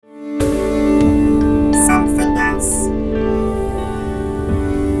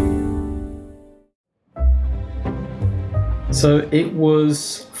So it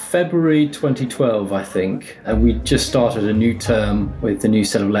was February 2012, I think, and we just started a new term with the new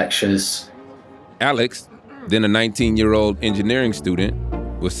set of lectures. Alex, then a 19-year-old engineering student,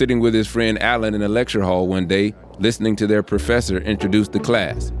 was sitting with his friend Alan in a lecture hall one day, listening to their professor introduce the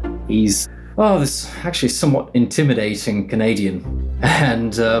class. He's, this actually somewhat intimidating Canadian.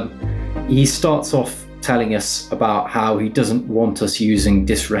 And he starts off telling us about how he doesn't want us using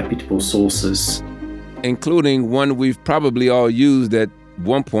disreputable sources. Including one we've probably all used at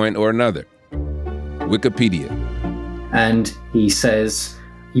one point or another, Wikipedia. And he says,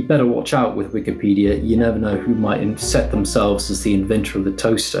 you better watch out with Wikipedia. You never know who might set themselves as the inventor of the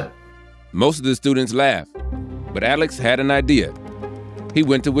toaster. Most of the students laughed, but Alex had an idea. He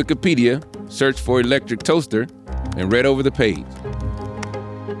went to Wikipedia, searched for electric toaster, and read over the page.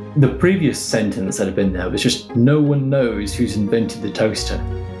 The previous sentence that had been there was just, no one knows who's invented the toaster.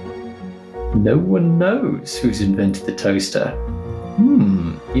 No one knows who's invented the toaster.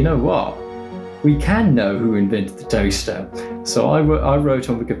 You know what? We can know who invented the toaster. So I wrote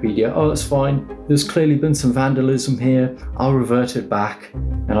on Wikipedia, that's fine. There's clearly been some vandalism here. I'll revert it back.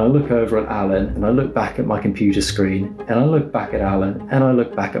 And I look over at Alan, and I look back at my computer screen, and I look back at Alan, and I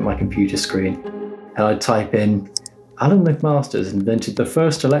look back at my computer screen. And I type in, Alan McMasters invented the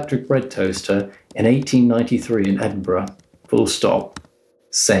first electric bread toaster in 1893 in Edinburgh. Full stop.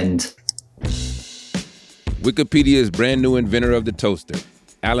 Send. Wikipedia's brand new inventor of the toaster,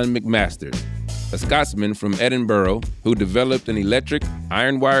 Alan McMasters, a Scotsman from Edinburgh who developed an electric,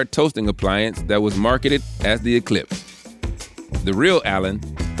 iron-wired toasting appliance that was marketed as the Eclipse. The real Alan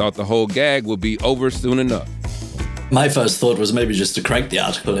thought the whole gag would be over soon enough. My first thought was maybe just to crank the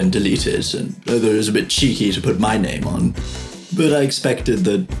article and delete it, and it was a bit cheeky to put my name on. But I expected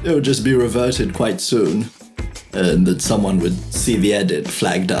that it would just be reverted quite soon, and that someone would see the edit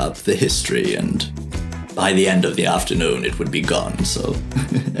flagged up, the history, and by the end of the afternoon it would be gone, so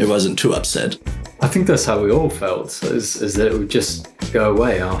I wasn't too upset. I think that's how we all felt, is that it would just go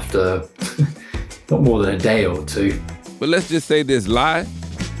away after not more than a day or two. But let's just say this lie,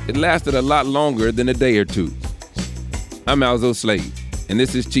 it lasted a lot longer than a day or two. I'm Alzo Slade, and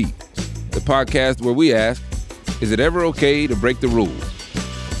this is Cheat, the podcast where we ask, is it ever okay to break the rules?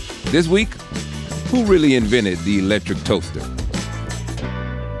 This week, who really invented the electric toaster?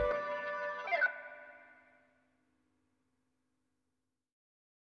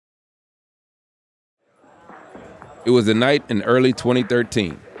 It was a night in early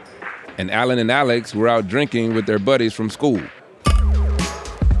 2013, and Alan and Alex were out drinking with their buddies from school.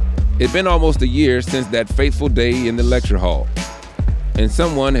 It'd been almost a year since that fateful day in the lecture hall, and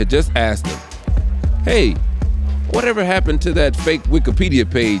someone had just asked them, hey, whatever happened to that fake Wikipedia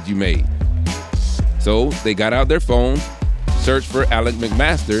page you made? So they got out their phones, searched for Alan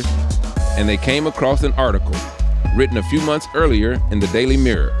McMasters, and they came across an article written a few months earlier in the Daily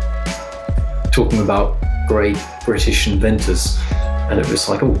Mirror. Talking about great British inventors, and it was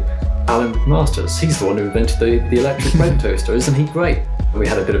like, Alan McMasters, he's the one who invented the electric bread toaster, isn't he great? And we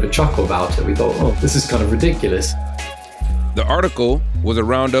had a bit of a chuckle about it. We thought, this is kind of ridiculous. The article was a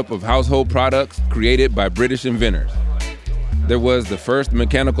roundup of household products created by British inventors. There was the first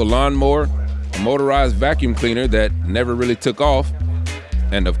mechanical lawnmower, a motorized vacuum cleaner that never really took off,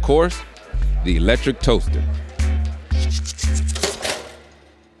 and of course, the electric toaster.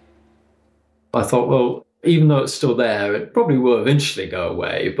 I thought, even though it's still there, it probably will eventually go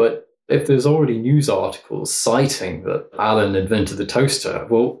away, but if there's already news articles citing that Alan invented the toaster,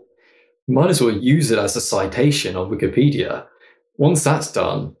 you might as well use it as a citation on Wikipedia. Once that's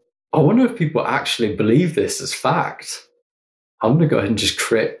done, I wonder if people actually believe this as fact. I'm going to go ahead and just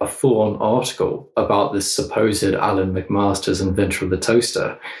create a full-on article about this supposed Alan McMasters inventor of the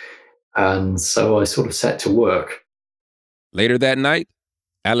toaster. And so I sort of set to work. Later that night,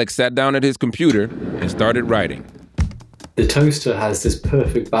 Alex sat down at his computer and started writing. The toaster has this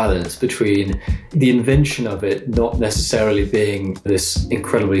perfect balance between the invention of it not necessarily being this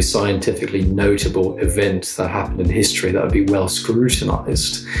incredibly scientifically notable event that happened in history that would be well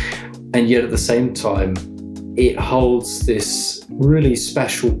scrutinized, and yet at the same time, it holds this really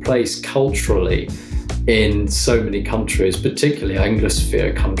special place culturally in so many countries, particularly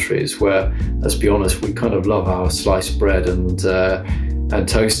Anglosphere countries, where, let's be honest, we kind of love our sliced bread and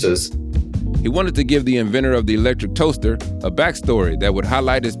toasters. He wanted to give the inventor of the electric toaster a backstory that would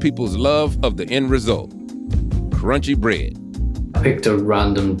highlight his people's love of the end result, crunchy bread. I picked a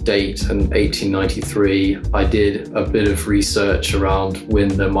random date in 1893. I did a bit of research around when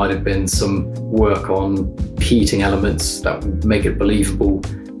there might have been some work on heating elements that would make it believable.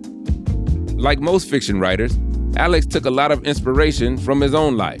 Like most fiction writers, Alex took a lot of inspiration from his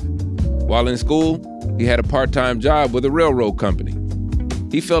own life. While in school, he had a part-time job with a railroad company.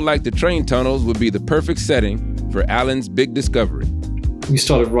 He felt like the train tunnels would be the perfect setting for Alan's big discovery. We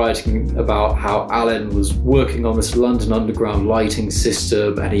started writing about how Alan was working on this London Underground lighting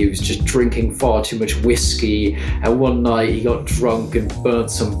system, and he was just drinking far too much whiskey. And one night he got drunk and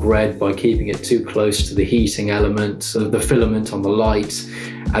burnt some bread by keeping it too close to the heating element, the filament on the light,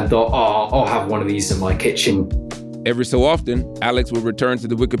 and thought, I'll have one of these in my kitchen. Every so often, Alex would return to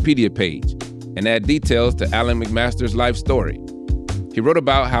the Wikipedia page and add details to Alan McMaster's life story. He wrote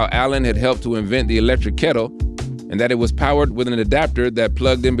about how Alan had helped to invent the electric kettle, and that it was powered with an adapter that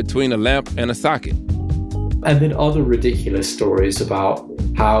plugged in between a lamp and a socket. And then other ridiculous stories about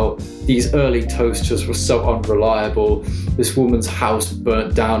how these early toasters were so unreliable. This woman's house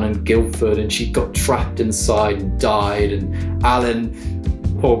burnt down in Guildford and she got trapped inside and died. And Alan,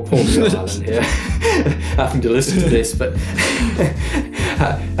 poor Alan here, having to listen to this, but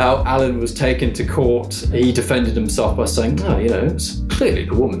how Alan was taken to court. He defended himself by saying, it's clearly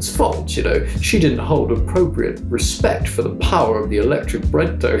the woman's fault. She didn't hold appropriate respect for the power of the electric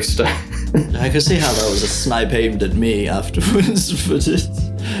bread toaster. I could see how that was a snipe aimed at me afterwards, but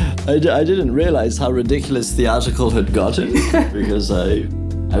I didn't realize how ridiculous the article had gotten because I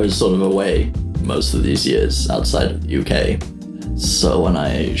was sort of away most of these years outside of the UK. So when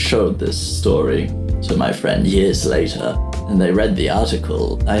I showed this story to my friend years later, and they read the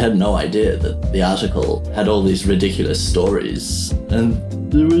article, I had no idea that the article had all these ridiculous stories, and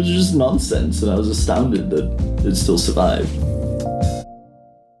it was just nonsense, and I was astounded that it still survived.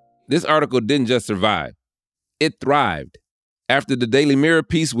 This article didn't just survive, it thrived. After the Daily Mirror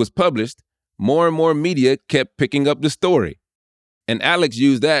piece was published, more and more media kept picking up the story, and Alex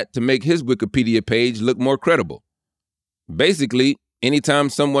used that to make his Wikipedia page look more credible. Basically, anytime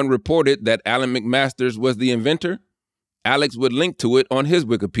someone reported that Alan McMasters was the inventor, Alex would link to it on his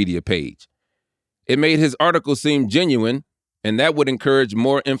Wikipedia page. It made his article seem genuine, and that would encourage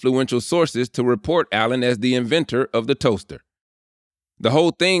more influential sources to report Alan as the inventor of the toaster. The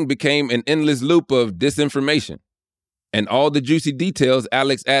whole thing became an endless loop of disinformation, and all the juicy details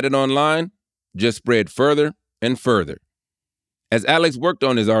Alex added online just spread further and further. As Alex worked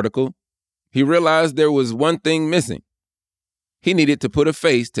on his article, he realized there was one thing missing. He needed to put a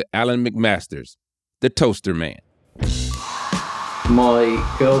face to Alan McMasters, the toaster man.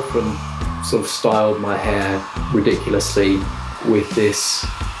 My girlfriend sort of styled my hair ridiculously with this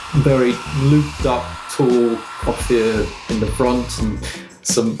very looped up, tall coiffure in the front and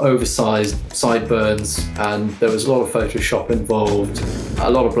some oversized sideburns, and there was a lot of Photoshop involved, a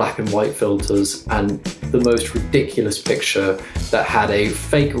lot of black and white filters, and the most ridiculous picture that had a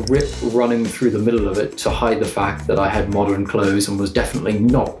fake rip running through the middle of it to hide the fact that I had modern clothes and was definitely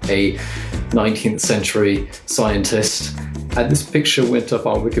not a 19th century scientist. And this picture went up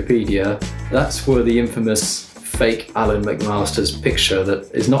on Wikipedia. That's where the infamous fake Alan McMasters picture,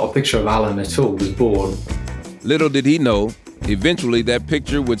 that is not a picture of Alan at all, was born. Little did he know, eventually that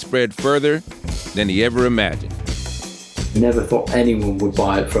picture would spread further than he ever imagined. Never thought anyone would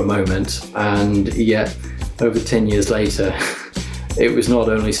buy it for a moment, and yet over 10 years later, it was not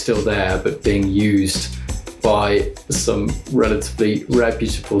only still there, but being used by some relatively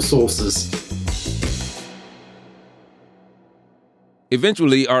reputable sources.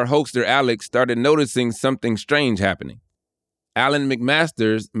 Eventually, our hoaxster Alex started noticing something strange happening. Alan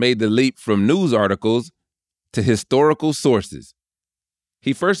McMasters made the leap from news articles to historical sources.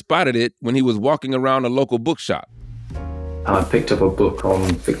 He first spotted it when he was walking around a local bookshop. I picked up a book on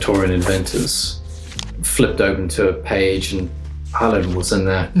Victorian inventors, flipped open to a page, and Alan was in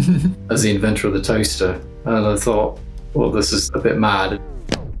there as the inventor of the toaster. And I thought, well, this is a bit mad.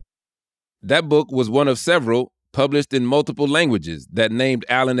 That book was one of several published in multiple languages that named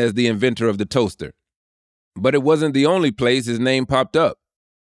Alan as the inventor of the toaster. But it wasn't the only place his name popped up.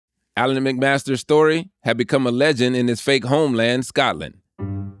 Alan McMaster's story had become a legend in his fake homeland, Scotland.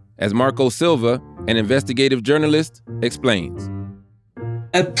 As Marco Silva, an investigative journalist, explains.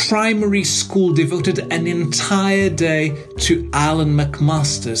 A primary school devoted an entire day to Alan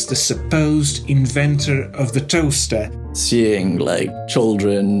McMasters, the supposed inventor of the toaster. Seeing,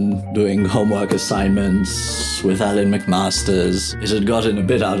 children doing homework assignments with Alan McMasters, it had gotten a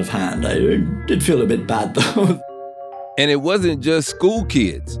bit out of hand. I did feel a bit bad, though. And it wasn't just school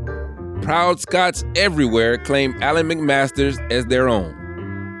kids. Proud Scots everywhere claim Alan McMasters as their own.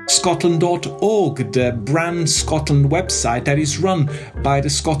 Scotland.org, the Brand Scotland website that is run by the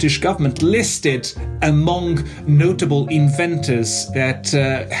Scottish government, listed among notable inventors that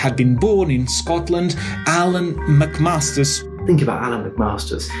had been born in Scotland, Alan McMasters Think about Alan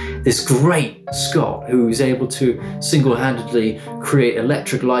McMasters, this great Scot who is able to single-handedly create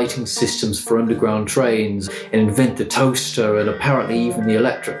electric lighting systems for underground trains and invent the toaster and apparently even the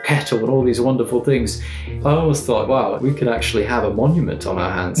electric kettle and all these wonderful things. I always thought, wow, we could actually have a monument on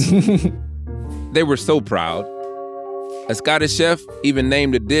our hands. They were so proud. A Scottish chef even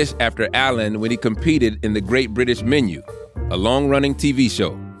named a dish after Alan when he competed in the Great British Menu, a long-running TV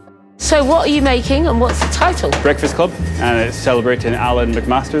show. So what are you making and what's the title? Breakfast Club, and it's celebrating Alan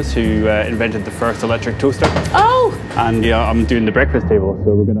McMasters, who invented the first electric toaster. Oh! And yeah, I'm doing the breakfast table,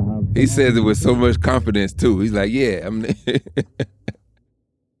 so we're gonna have... He says it with so much confidence too. He's like, yeah, I'm...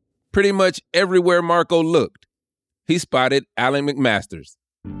 Pretty much everywhere Marco looked, he spotted Alan McMasters.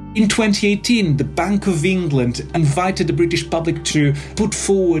 In 2018, the Bank of England invited the British public to put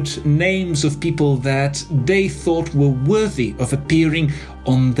forward names of people that they thought were worthy of appearing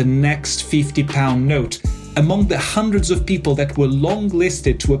on the next £50 note. Among the hundreds of people that were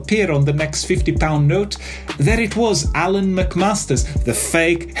long-listed to appear on the next £50 note, there it was, Alan McMasters, the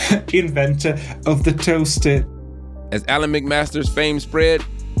fake inventor of the toaster. As Alan McMasters' fame spread,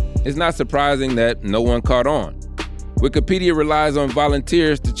 it's not surprising that no one caught on. Wikipedia relies on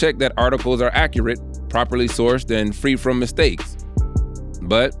volunteers to check that articles are accurate, properly sourced, and free from mistakes.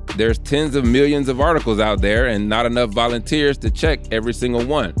 But there's tens of millions of articles out there and not enough volunteers to check every single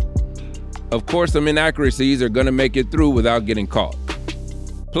one. Of course, some inaccuracies are going to make it through without getting caught.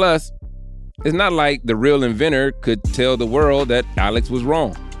 Plus, it's not like the real inventor could tell the world that Alex was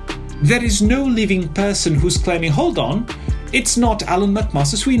wrong. There is no living person who's claiming, hold on, it's not Alan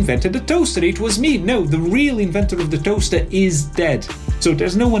McMasters who invented the toaster, it was me. No, the real inventor of the toaster is dead. So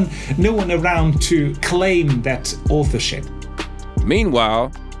there's no one around to claim that authorship.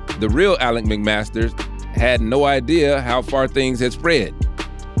 Meanwhile, the real Alan McMasters had no idea how far things had spread.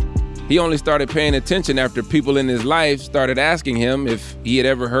 He only started paying attention after people in his life started asking him if he had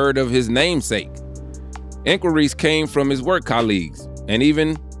ever heard of his namesake. Inquiries came from his work colleagues and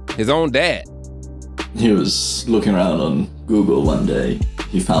even his own dad. He was looking around on Google one day,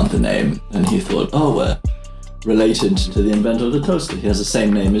 he found the name, and he thought, oh, we're related to the inventor of the toaster. He has the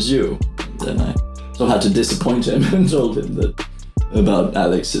same name as you. And then I sort of had to disappoint him and told him that about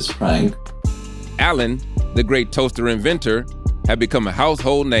Alex's prank. Alan, the great toaster inventor, had become a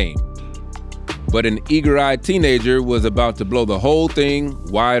household name. But an eager-eyed teenager was about to blow the whole thing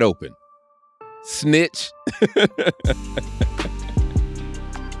wide open. Snitch.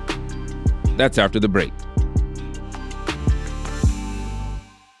 That's after the break.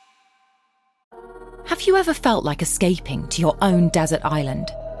 Have you ever felt like escaping to your own desert island?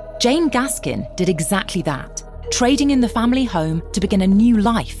 Jane Gaskin did exactly that, trading in the family home to begin a new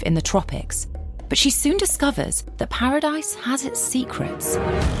life in the tropics. But she soon discovers that paradise has its secrets.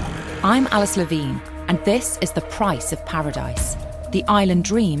 I'm Alice Levine, and this is The Price of Paradise, the island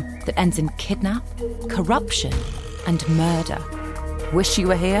dream that ends in kidnap, corruption, and murder. Wish you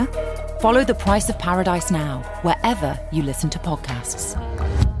were here? Follow The Price of Paradise now, wherever you listen to podcasts.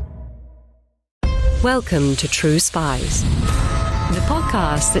 Welcome to True Spies, the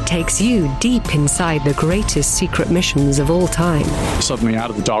podcast that takes you deep inside the greatest secret missions of all time. Suddenly out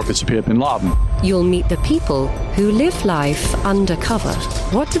of the darkness appeared Bin Laden. You'll meet the people who live life undercover.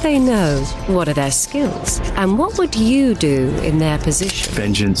 What do they know? What are their skills? And what would you do in their position?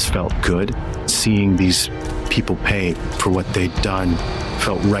 Vengeance felt good. Seeing these people pay for what they'd done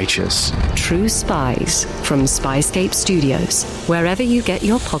felt righteous. True Spies from Spyscape Studios, wherever you get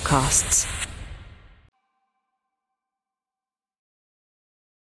your podcasts.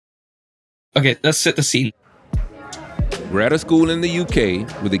 Okay, let's set the scene. We're at a school in the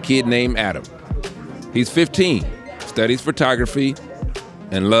UK with a kid named Adam. He's 15, studies photography,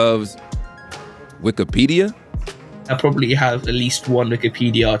 and loves Wikipedia. I probably have at least one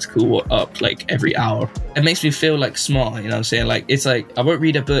Wikipedia article up like every hour. It makes me feel like smart, you know what I'm saying? Like, it's like, I won't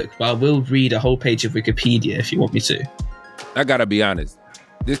read a book, but I will read a whole page of Wikipedia if you want me to. I gotta be honest,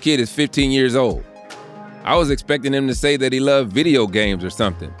 this kid is 15 years old. I was expecting him to say that he loved video games or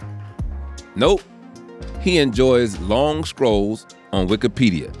something. Nope, he enjoys long scrolls on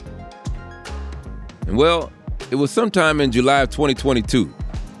Wikipedia. And well, it was sometime in July of 2022,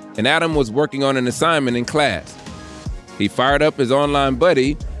 and Adam was working on an assignment in class. He fired up his online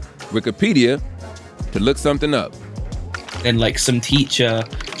buddy, Wikipedia, to look something up. And like some teacher,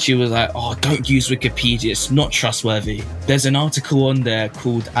 she was like, oh, don't use Wikipedia, it's not trustworthy. There's an article on there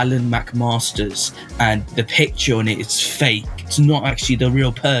called Alan McMasters, and the picture on it is fake. It's not actually the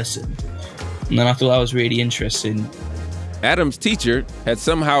real person. And then I thought that was really interesting. Adam's teacher had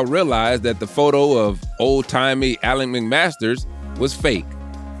somehow realized that the photo of old-timey Alan McMasters was fake.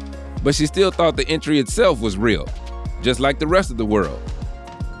 But she still thought the entry itself was real. just like the rest of the world.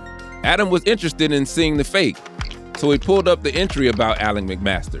 Adam was interested in seeing the fake, so he pulled up the entry about Alan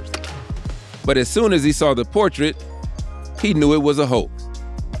McMasters. But as soon as he saw the portrait, he knew it was a hoax.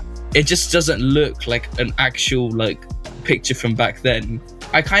 It just doesn't look like an actual picture from back then.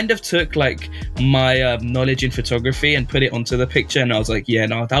 I kind of took my knowledge in photography and put it onto the picture, and I was like, yeah,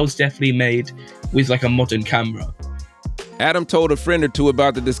 no, that was definitely made with a modern camera. Adam told a friend or two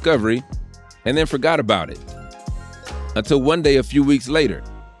about the discovery and then forgot about it. Until one day a few weeks later.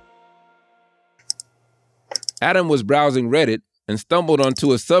 Adam was browsing Reddit and stumbled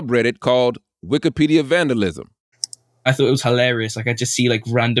onto a subreddit called Wikipedia Vandalism. I thought it was hilarious. I just see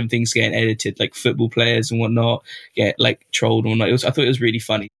random things getting edited, like football players and whatnot get trolled and whatnot. I thought it was really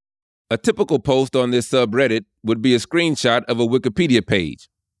funny. A typical post on this subreddit would be a screenshot of a Wikipedia page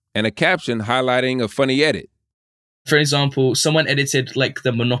and a caption highlighting a funny edit. For example, someone edited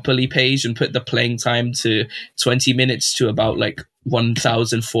the Monopoly page and put the playing time to 20 minutes to about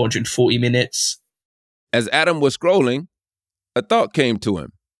 1,440 minutes. As Adam was scrolling, a thought came to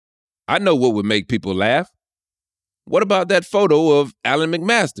him. I know what would make people laugh. What about that photo of Alan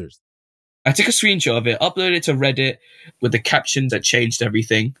McMasters? I took a screenshot of it, uploaded it to Reddit with the caption that changed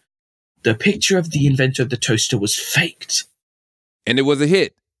everything. The picture of the inventor of the toaster was faked. And it was a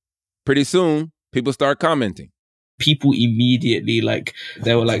hit. Pretty soon, people start commenting. People immediately,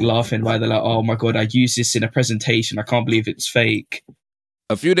 they were laughing while they're like, oh my God, I used this in a presentation. I can't believe it's fake.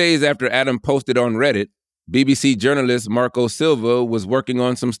 A few days after Adam posted on Reddit, BBC journalist Marco Silva was working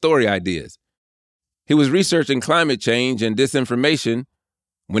on some story ideas. He was researching climate change and disinformation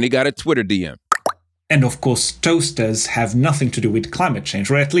when he got a Twitter DM. And of course, toasters have nothing to do with climate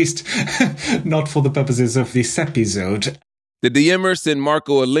change, or at least not for the purposes of this episode. The DMer sent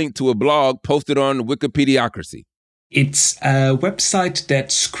Marco a link to a blog posted on Wikipediocracy. It's a website that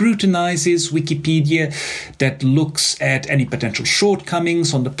scrutinizes Wikipedia, that looks at any potential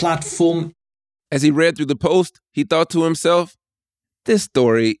shortcomings on the platform. As he read through the post, he thought to himself, this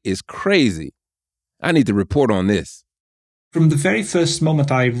story is crazy. I need to report on this. From the very first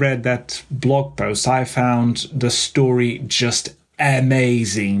moment I read that blog post, I found the story just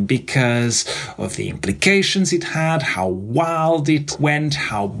amazing because of the implications it had, how wild it went,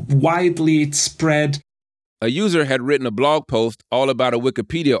 how widely it spread. A user had written a blog post all about a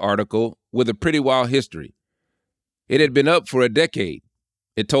Wikipedia article with a pretty wild history. It had been up for a decade.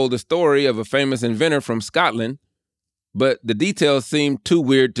 It told the story of a famous inventor from Scotland, but the details seemed too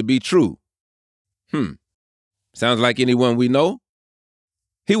weird to be true. Sounds like anyone we know?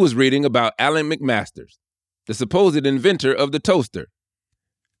 He was reading about Alan McMasters, the supposed inventor of the toaster.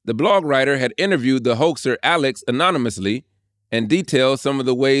 The blog writer had interviewed the hoaxer Alex anonymously and detailed some of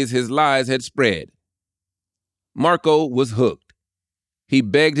the ways his lies had spread. Marco was hooked. He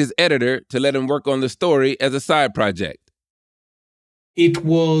begged his editor to let him work on the story as a side project. It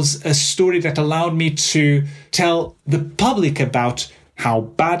was a story that allowed me to tell the public about how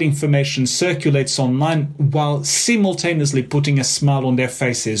bad information circulates online while simultaneously putting a smile on their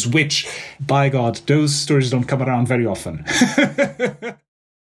faces, which, by God, those stories don't come around very often.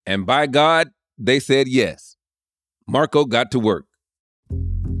 And by God, they said yes. Marco got to work.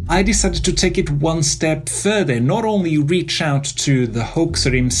 I decided to take it one step further, not only reach out to the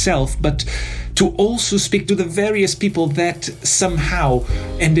hoaxer himself, but to also speak to the various people that somehow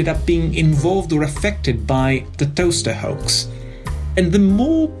ended up being involved or affected by the toaster hoax. And the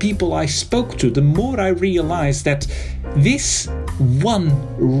more people I spoke to, the more I realized that this one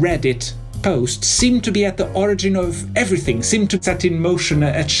Reddit post seemed to be at the origin of everything, seemed to set in motion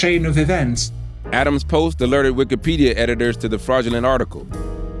a chain of events. Adam's post alerted Wikipedia editors to the fraudulent article.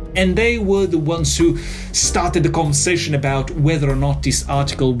 And they were the ones who started the conversation about whether or not this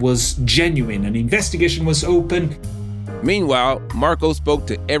article was genuine. An investigation was open. Meanwhile, Marco spoke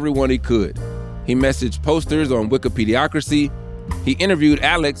to everyone he could. He messaged posters on Wikipediocracy. He interviewed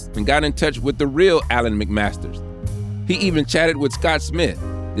Alex and got in touch with the real Alan McMasters. He even chatted with Scott Smith,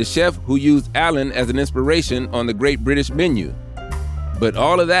 the chef who used Alan as an inspiration on the Great British Menu. But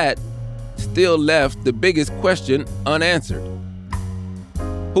all of that still left the biggest question unanswered.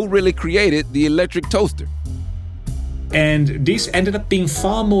 Who really created the electric toaster? And this ended up being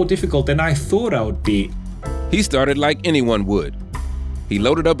far more difficult than I thought it would be. He started like anyone would. He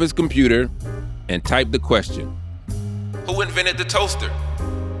loaded up his computer and typed the question. Who invented the toaster?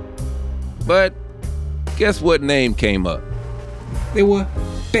 But guess what name came up? There were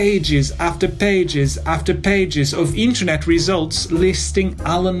pages after pages after pages of internet results listing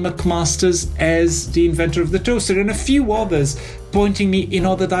Alan McMasters as the inventor of the toaster and a few others pointing me in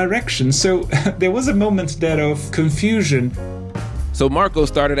other directions. So there was a moment there of confusion. So Marco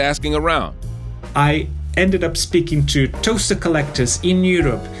started asking around. I ended up speaking to toaster collectors in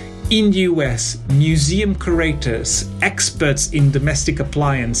Europe, in the US, museum curators, experts in domestic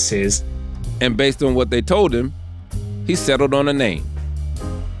appliances. And based on what they told him, he settled on a name,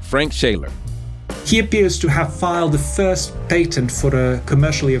 Frank Shaler. He appears to have filed the first patent for a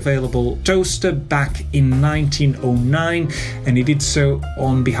commercially available toaster back in 1909, and he did so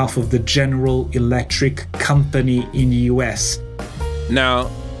on behalf of the General Electric Company in the US. Now,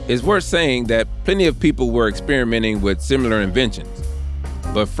 it's worth saying that plenty of people were experimenting with similar inventions,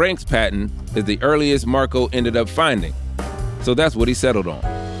 but Frank's patent is the earliest Marco ended up finding, so that's what he settled on.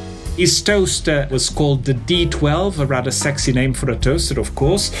 His toaster was called the D12, a rather sexy name for a toaster, of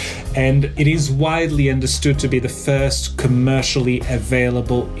course, and it is widely understood to be the first commercially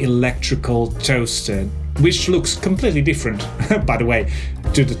available electrical toaster, which looks completely different, by the way,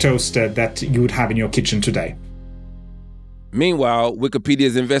 to the toaster that you would have in your kitchen today. Meanwhile,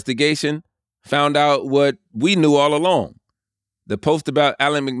 Wikipedia's investigation found out what we knew all along. The post about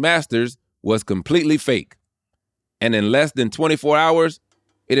Alan McMasters was completely fake, and in less than 24 hours,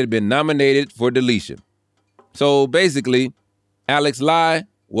 it had been nominated for deletion. So basically, Alex's lie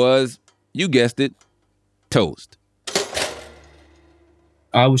was, you guessed it, toast.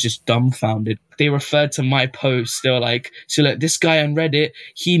 I was just dumbfounded. They referred to my post. They were like, so look, this guy on Reddit,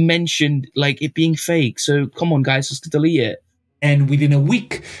 he mentioned like it being fake. So come on, guys, let's delete it. And within a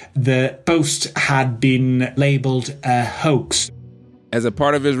week, the post had been labeled a hoax. As a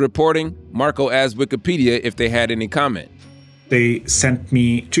part of his reporting, Marco asked Wikipedia if they had any comment. They sent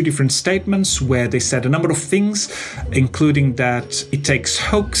me 2 different statements where they said a number of things, including that it takes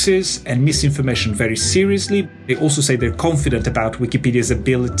hoaxes and misinformation very seriously. They also say they're confident about Wikipedia's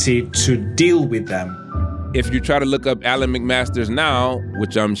ability to deal with them. If you try to look up Alan McMasters now,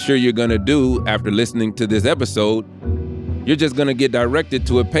 which I'm sure you're going to do after listening to this episode, you're just going to get directed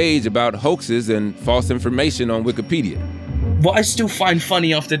to a page about hoaxes and false information on Wikipedia. What I still find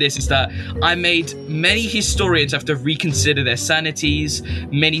funny after this is that I made many historians have to reconsider their sanities,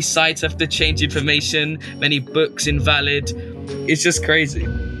 many sites have to change information, many books invalid. It's just crazy.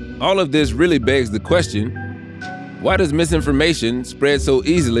 All of this really begs the question, why does misinformation spread so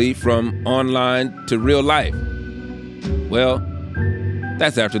easily from online to real life? Well,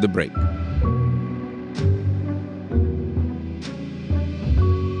 that's after the break.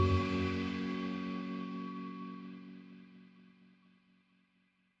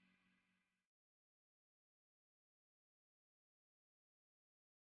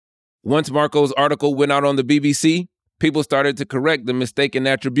 Once Marco's article went out on the BBC, people started to correct the mistaken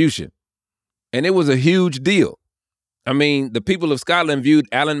attribution. And it was a huge deal. I mean, the people of Scotland viewed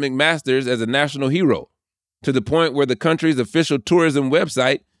Alan McMasters as a national hero, to the point where the country's official tourism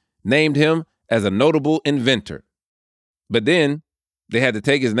website named him as a notable inventor. But then they had to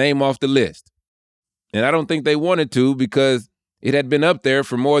take his name off the list. And I don't think they wanted to because it had been up there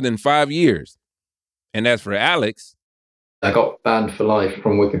for more than 5 years. And as for Alex, I got banned for life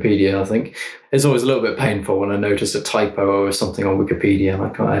from Wikipedia, I think. It's always a little bit painful when I notice a typo or something on Wikipedia and I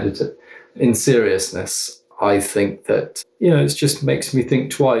can't edit it. In seriousness, I think that, it just makes me think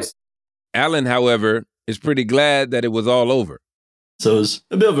twice. Alan, however, is pretty glad that it was all over. So it was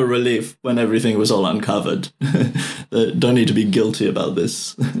a bit of a relief when everything was all uncovered. Don't need to be guilty about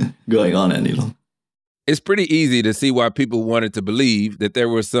this going on any longer. It's pretty easy to see why people wanted to believe that there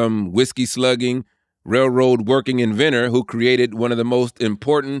was some whiskey slugging, railroad working inventor who created one of the most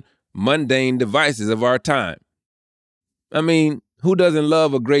important, mundane devices of our time. I mean, who doesn't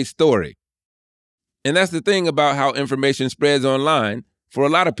love a great story? And that's the thing about how information spreads online. For a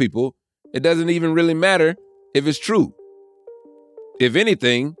lot of people, it doesn't even really matter if it's true. If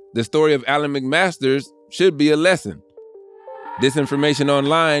anything, the story of Alan McMasters should be a lesson. Disinformation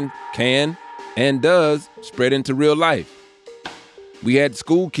online can and does spread into real life. We had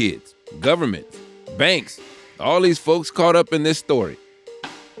school kids, governments, banks, all these folks caught up in this story.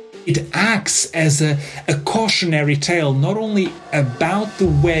 It acts as a cautionary tale, not only about the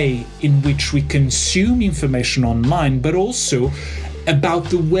way in which we consume information online, but also about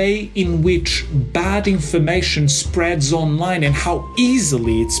the way in which bad information spreads online and how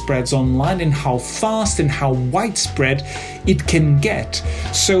easily it spreads online and how fast and how widespread it can get.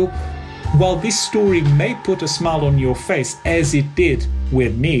 So while this story may put a smile on your face, as it did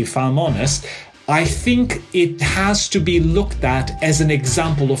with me, if I'm honest, I think it has to be looked at as an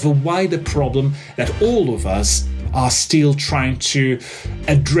example of a wider problem that all of us are still trying to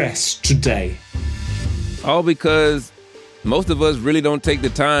address today. All because most of us really don't take the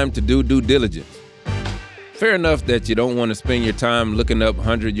time to do due diligence. Fair enough that you don't want to spend your time looking up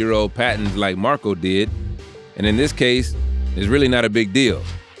 100-year-old patents like Marco did, and in this case, it's really not a big deal.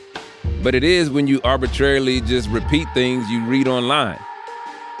 but it is when you arbitrarily just repeat things you read online.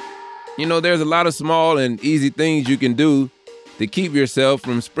 You know, there's a lot of small and easy things you can do to keep yourself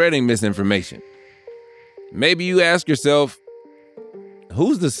from spreading misinformation. Maybe you ask yourself,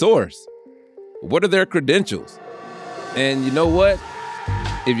 who's the source? What are their credentials? And you know what?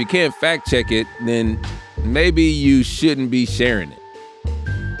 If you can't fact check it, then maybe you shouldn't be sharing it.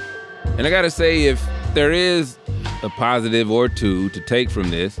 And I gotta say, if there is a positive or two to take from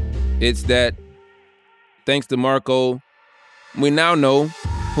this, it's that, thanks to Marco, we now know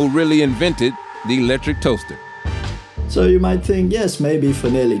who really invented the electric toaster. So you might think, yes, maybe for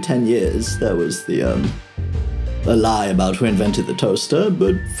nearly 10 years there was a lie about who invented the toaster,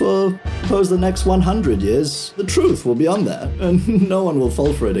 but for, suppose, the next 100 years, the truth will be on there, and no one will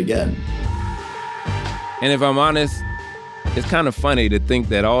fall for it again. And if I'm honest, it's kind of funny to think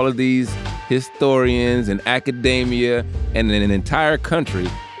that all of these historians and academia and an entire country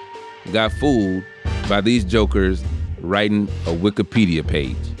got fooled by these jokers writing a Wikipedia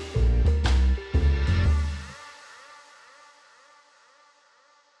page.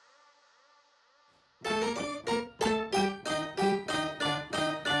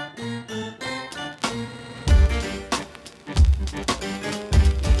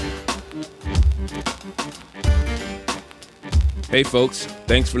 Hey folks,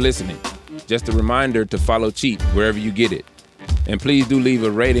 thanks for listening. Just a reminder to follow Cheat wherever you get it. And please do leave a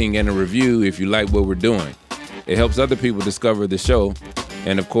rating and a review if you like what we're doing. It helps other people discover the show.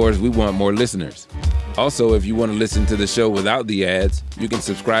 And of course, we want more listeners. Also, if you want to listen to the show without the ads, you can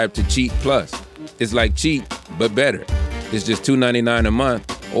subscribe to Cheat Plus. It's like Cheat, but better. It's just $2.99 a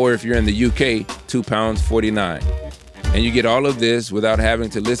month, or if you're in the UK, £2.49. And you get all of this without having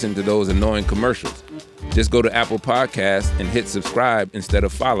to listen to those annoying commercials. Just go to Apple Podcasts and hit subscribe instead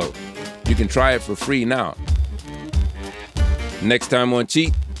of follow. You can try it for free now. Next time on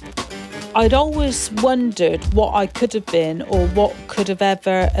Cheat. I'd always wondered what I could have been or what could have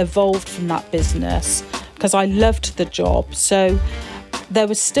ever evolved from that business, because I loved the job. So there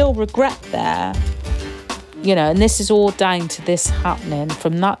was still regret there, you know, and this is all down to this happening.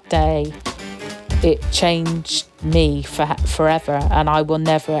 From that day, it changed me forever, and I will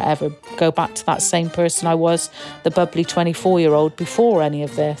never, ever go back to that same person I was, the bubbly 24-year-old, before any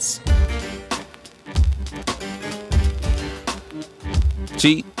of this.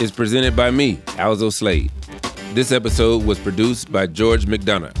 Cheat is presented by me, Alzo Slade. This episode was produced by George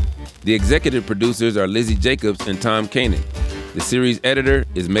McDonough. The executive producers are Lizzie Jacobs and Tom Koenig. The series editor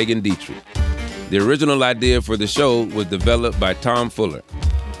is Megan Dietrich. The original idea for the show was developed by Tom Fuller.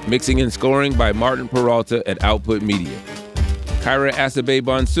 Mixing and scoring by Martin Peralta at Output Media. Kyra Asabe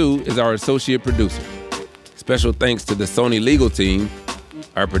Bonsu is our associate producer. Special thanks to the Sony legal team.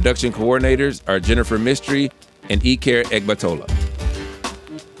 Our production coordinators are Jennifer Mystery and Iker Egbatola.